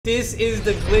This is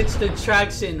the glitched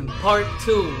attraction part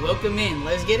 2. Welcome in.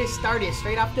 Let's get it started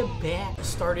straight off the bat.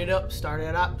 Start it up.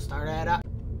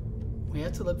 We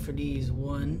have to look for these.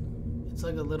 One, it's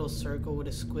like a little circle with a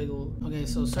squiggle. Okay,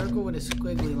 so circle with a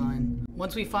squiggly line.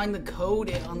 Once we find the code,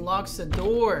 it unlocks the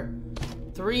door.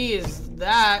 3 is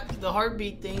that, the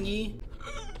heartbeat thingy.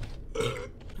 That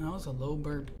was a low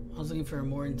burp. I was looking for a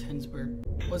more intense burp.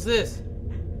 What's this?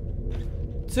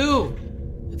 2.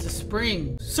 It's a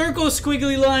spring. Circle,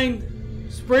 squiggly line,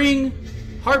 spring,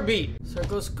 heartbeat.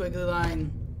 Circle, squiggly line,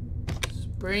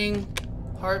 spring,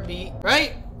 heartbeat.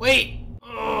 Right? Wait.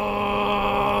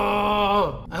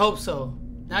 Oh, I hope so.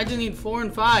 Now I just need 4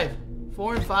 and 5.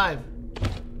 4 and 5.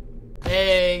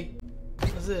 Hey.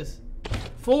 What's this?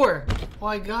 4. Oh,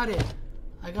 I got it.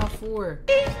 I got 4.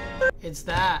 It's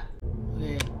that.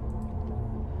 Okay.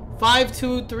 5,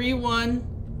 2, 3, 1.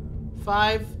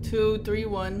 5, 2, 3,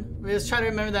 1. Let's try to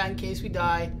remember that in case we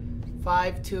die.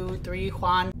 5, 2, 3,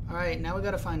 Juan. Alright, now we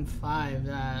gotta find 5. Hey!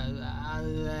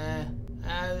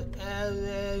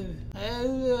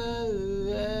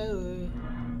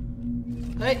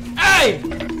 Hey!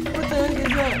 What the heck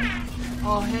is that?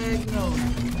 Oh, heck no.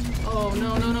 Oh,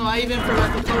 no. I even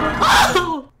forgot the code.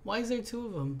 Oh! Why is there 2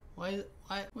 of them? Wait.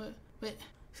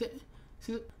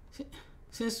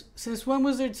 Since when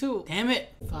was there 2? Damn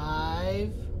it.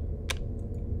 5,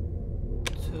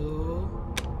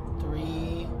 2,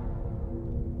 3.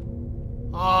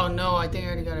 Oh no, I think I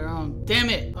already got it wrong. Damn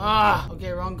it. Ah,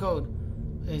 okay, wrong code.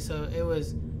 Okay, so it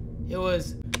was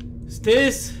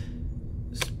this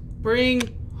spring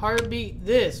heartbeat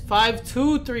this 5,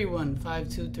 2, 3, 1. 5,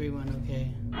 2, 3, 1.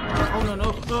 Okay. Oh no.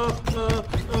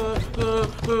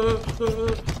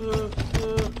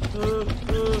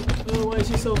 Why is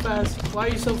she so fast? Why are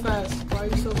you so fast? Why are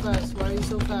you so fast? Why are you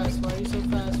so fast? Why are you so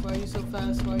fast? Why are you so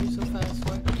fast? Why are you so fast?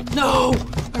 Why? No!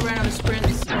 I ran out of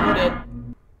sprints. I'm dead.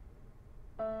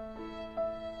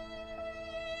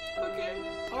 Okay.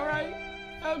 Alright.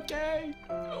 Okay.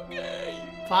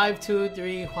 5, 2,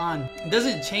 3, Juan. It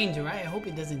doesn't change, right? I hope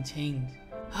it doesn't change.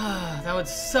 That would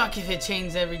suck if it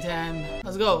changed every time.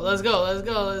 Let's go. Oh,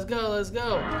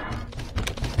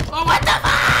 what the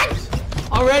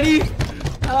fuck? Already?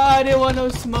 I didn't want no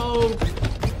smoke.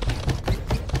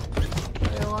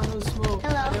 Hello. I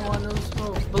didn't want no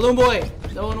smoke. Balloon boy,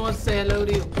 no one wants to say hello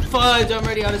to you. Fudge, I'm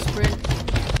already out of sprint.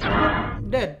 I'm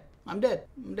dead.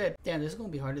 Damn, this is gonna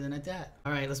be harder than I thought.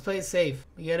 Alright, let's play it safe.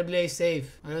 We gotta play it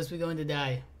safe, or else we're going to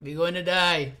die. We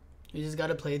just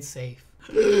gotta play it safe.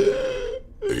 Yeah.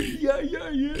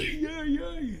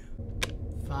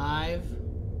 5,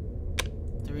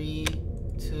 3,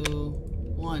 2,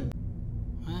 1.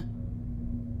 Huh?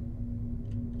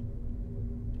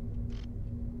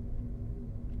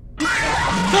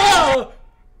 Oh!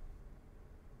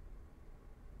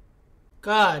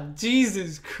 God,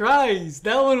 Jesus Christ,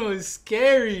 that one was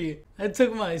scary. That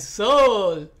took my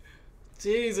soul.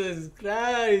 Jesus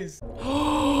Christ.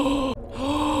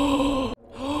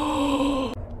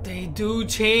 They do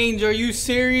change, are you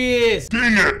serious?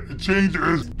 Dang it, it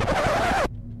changes.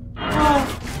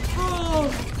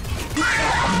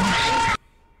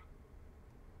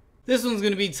 This one's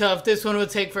gonna be tough. This one will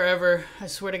take forever. I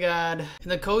swear to God.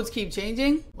 And the codes keep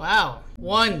changing? Wow.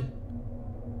 1.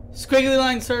 Squiggly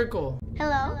line circle.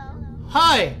 Hello.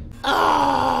 Hi.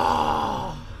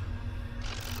 Ah.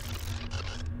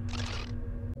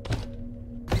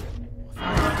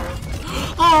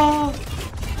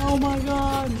 Oh my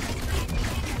God.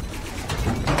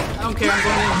 I don't care. I'm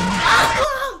going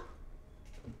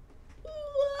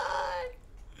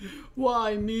in.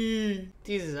 Why me?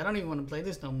 Jesus, I don't even want to play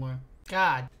this no more.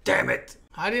 God damn it.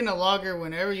 Hide in a locker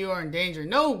whenever you are in danger.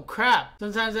 No crap.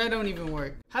 Sometimes that don't even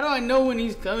work. How do I know when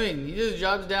he's coming? He just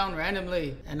drops down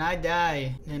randomly and I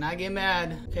die. And I get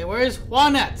mad. Okay, where's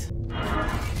Juan at?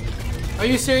 Are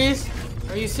you serious?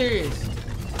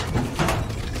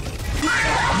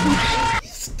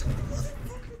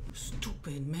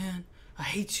 Stupid man. I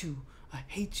hate you.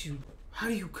 How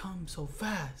do you come so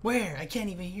fast? Where? I can't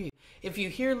even hear you. If you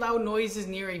hear loud noises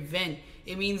near a vent,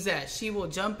 it means that she will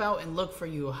jump out and look for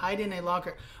you. Hide in a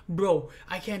locker. Bro,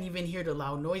 I can't even hear the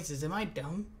loud noises. Am I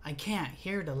dumb? I can't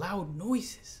hear the loud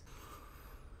noises.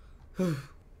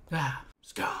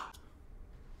 Scott.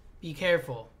 Be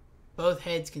careful. Both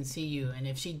heads can see you, and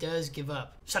if she does, give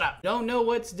up. Shut up. Don't know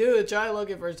what to do. Try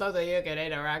looking for something you can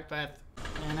interact with.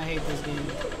 Man, I hate this game.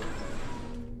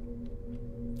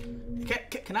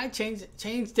 Can I change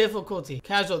difficulty?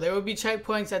 Casual. There will be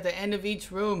checkpoints at the end of each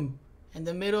room. In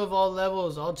the middle of all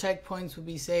levels, all checkpoints will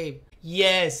be saved.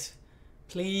 Yes.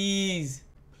 Please.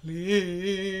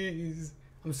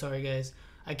 I'm sorry, guys.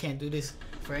 I can't do this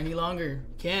for any longer.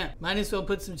 Can't. Might as well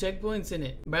put some checkpoints in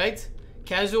it, right?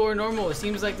 Casual or normal, it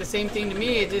seems like the same thing to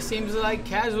me. It just seems like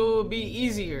casual would be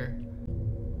easier.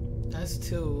 That's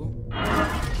 2.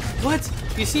 What?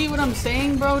 You see what I'm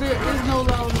saying, bro? There is no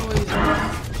loud noise.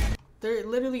 There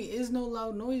literally is no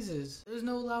loud noises. There's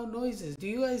no loud noises. Do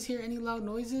you guys hear any loud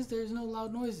noises? There's no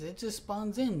loud noises. It just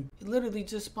spawns in. It literally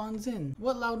just spawns in.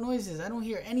 What loud noises? I don't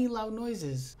hear any loud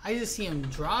noises. I just see him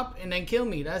drop and then kill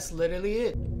me. That's literally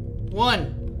it.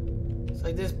 1. It's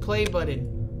like this play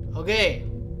button. Okay.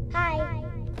 Hi.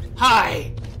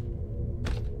 Hi.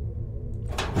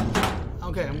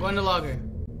 Okay, I'm going to logger.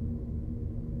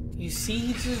 You see,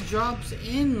 he just drops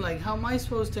in. Like, how am I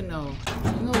supposed to know?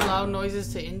 There's no loud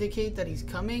noises to indicate that he's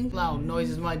coming. Loud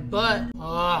noises, my butt.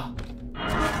 Ah.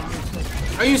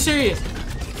 Are you serious?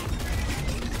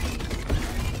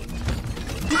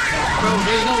 Bro,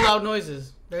 there's no loud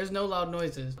noises. There's no loud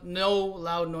noises. No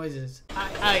loud noises.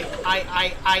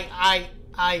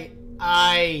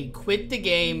 I quit the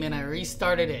game and I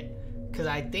restarted it. Because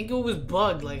I think it was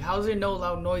bugged. Like, how's there no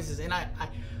loud noises? And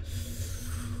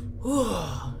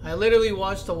I literally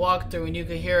watched the walkthrough and you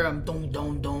could hear him dum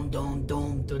dum dum dum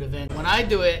dum through the vent. When I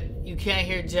do it, you can't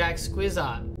hear jack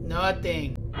squizzot.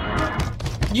 Nothing.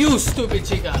 You stupid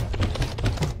chica.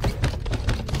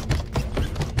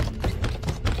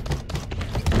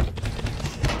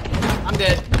 I'm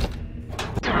dead.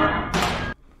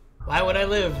 Why would I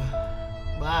live?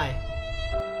 Why?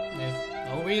 There's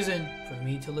no reason for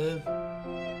me to live.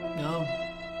 No.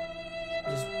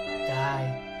 Just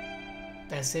die.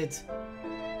 That's it.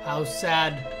 How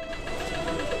sad.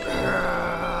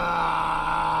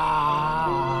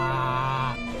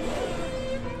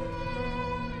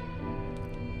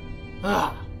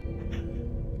 Ah.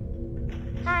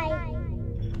 Hi.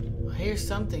 I hear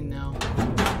something now.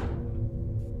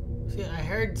 See, I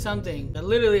heard something. I'm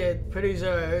pretty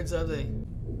sure I heard something.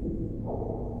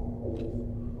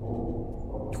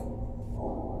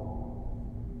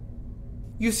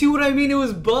 You see what I mean? It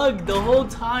was bugged the whole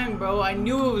time, bro. I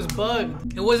knew it was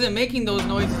bugged. It wasn't making those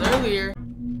noises earlier.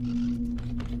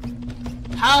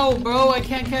 How, bro? I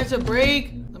can't catch a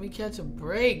break? Let me catch a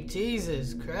break.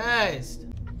 Jesus Christ.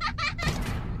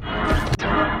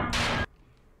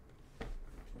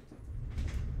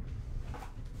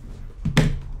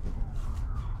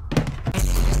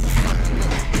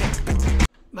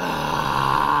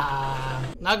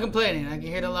 Not complaining. I can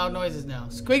hear the loud noises now.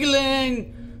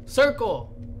 Squiggling circle.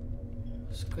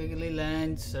 Squiggly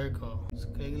line circle.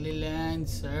 Squiggly line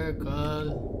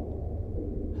circle.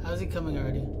 How's he coming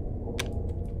already?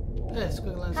 Yeah,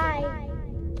 squiggly line circle. Hi.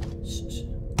 Shh.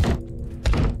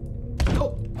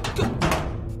 Go.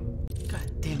 God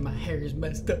damn, my hair is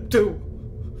messed up too.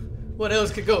 What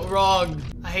else could go wrong?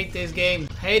 I hate this game.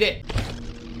 I hate it.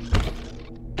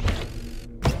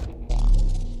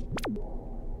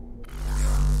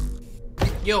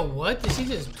 Yo, what? Did she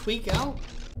just tweak out?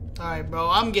 Alright, bro,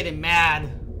 I'm getting mad.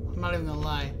 I'm not even gonna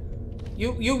lie.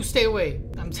 You stay away.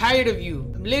 I'm tired of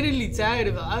you. I'm literally tired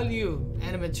of all you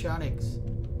animatronics.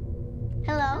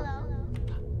 Hello.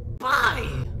 Bye!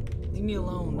 Leave me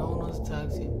alone. No one wants to talk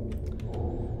to you.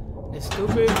 The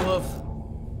stupid wolf.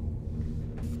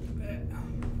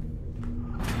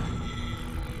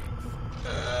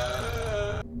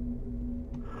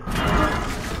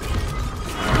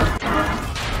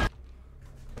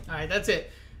 Alright, that's it.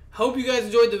 Hope you guys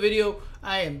enjoyed the video.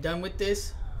 I am done with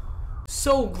this.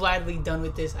 So gladly done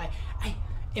with this. I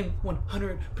am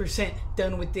 100%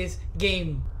 done with this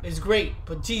game. It's great,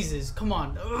 but Jesus, come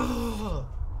on. Ugh.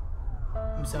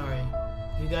 I'm sorry.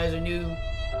 If you guys are new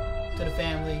to the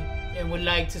family and would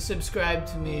like to subscribe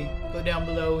to me, go down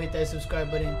below, hit that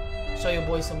subscribe button, show your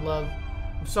boy some love.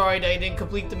 I'm sorry that I didn't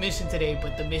complete the mission today,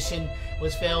 but the mission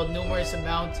was failed numerous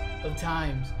amounts of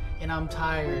times, and I'm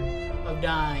tired of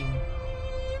dying.